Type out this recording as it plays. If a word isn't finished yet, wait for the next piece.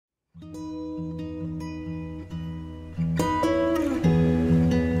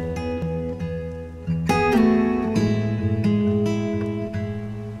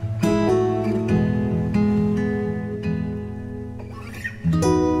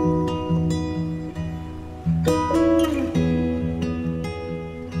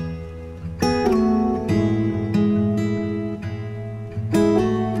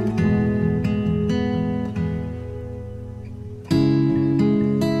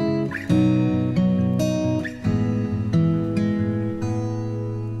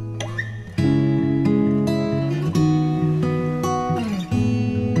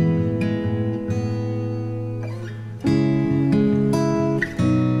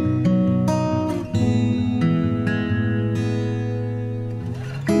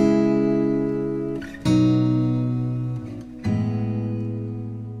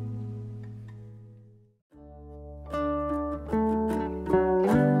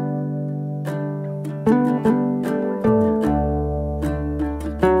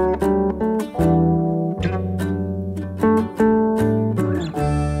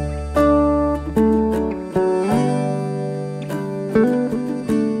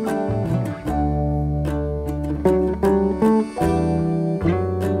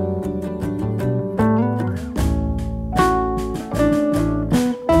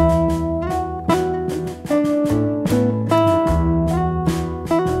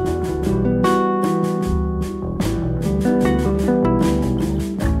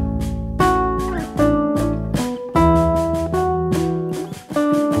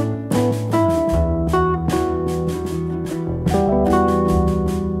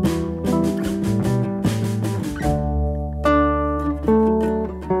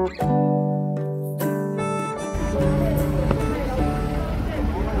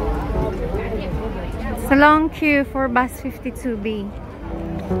queue for bus 52B.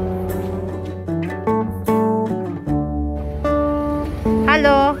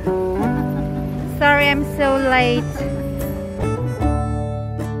 Hello. Sorry I'm so late.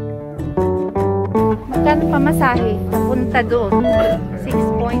 Magkano pamasahe? Papunta doon.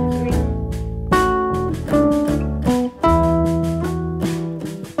 6.3.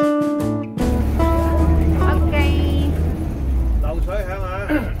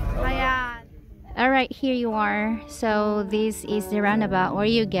 Alright, here you are. So this is the roundabout where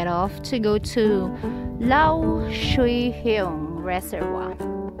you get off to go to Shui Heung Reservoir.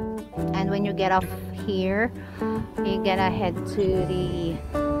 And when you get off here, you're gonna head to the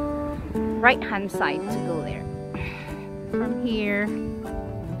right hand side to go there. From here,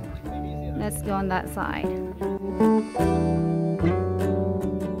 let's go on that side.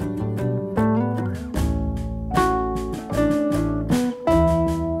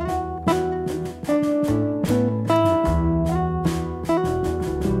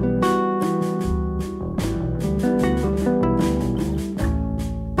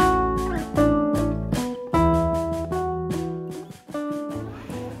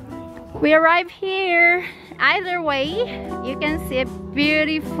 We arrived here. Either way, you can see a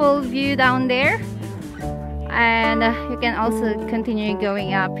beautiful view down there, and you can also continue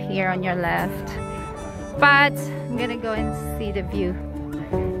going up here on your left. But I'm gonna go and see the view.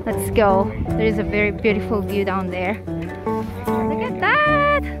 Let's go. There is a very beautiful view down there. Look at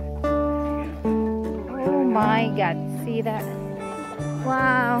that! Oh my God! See that?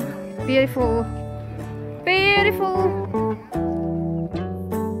 Wow! Beautiful, beautiful.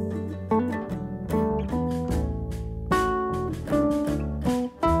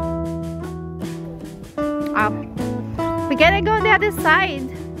 We gotta go the other side.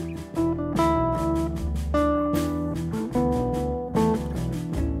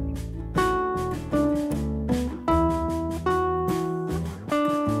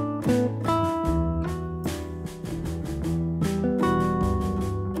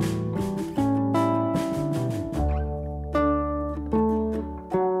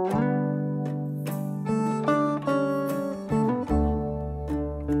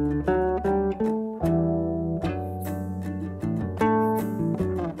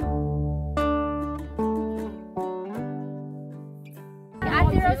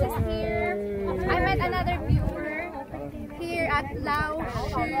 Here. I met another viewer here at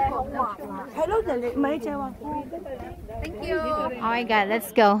Shui. Thank you. Oh my God,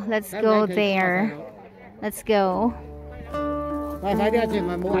 let's go. Let's go there. Let's go.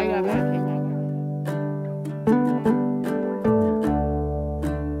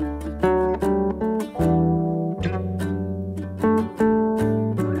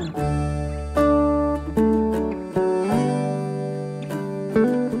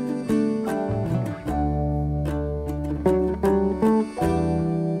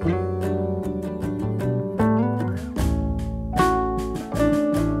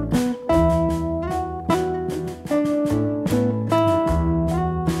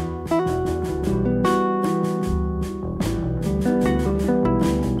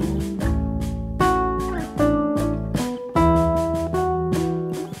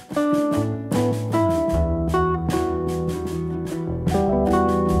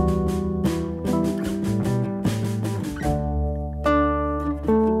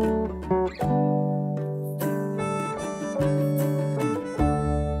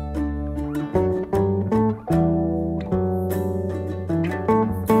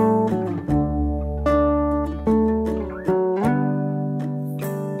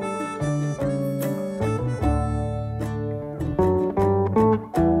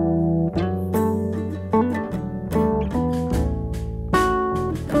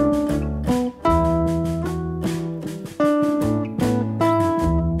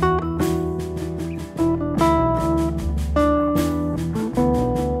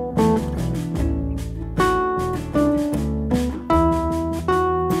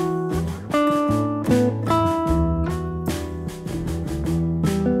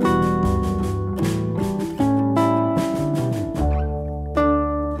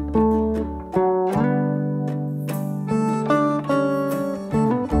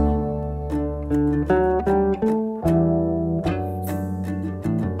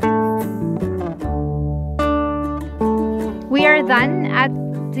 We are done at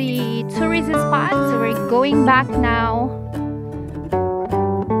the tourist spot, so we're going back now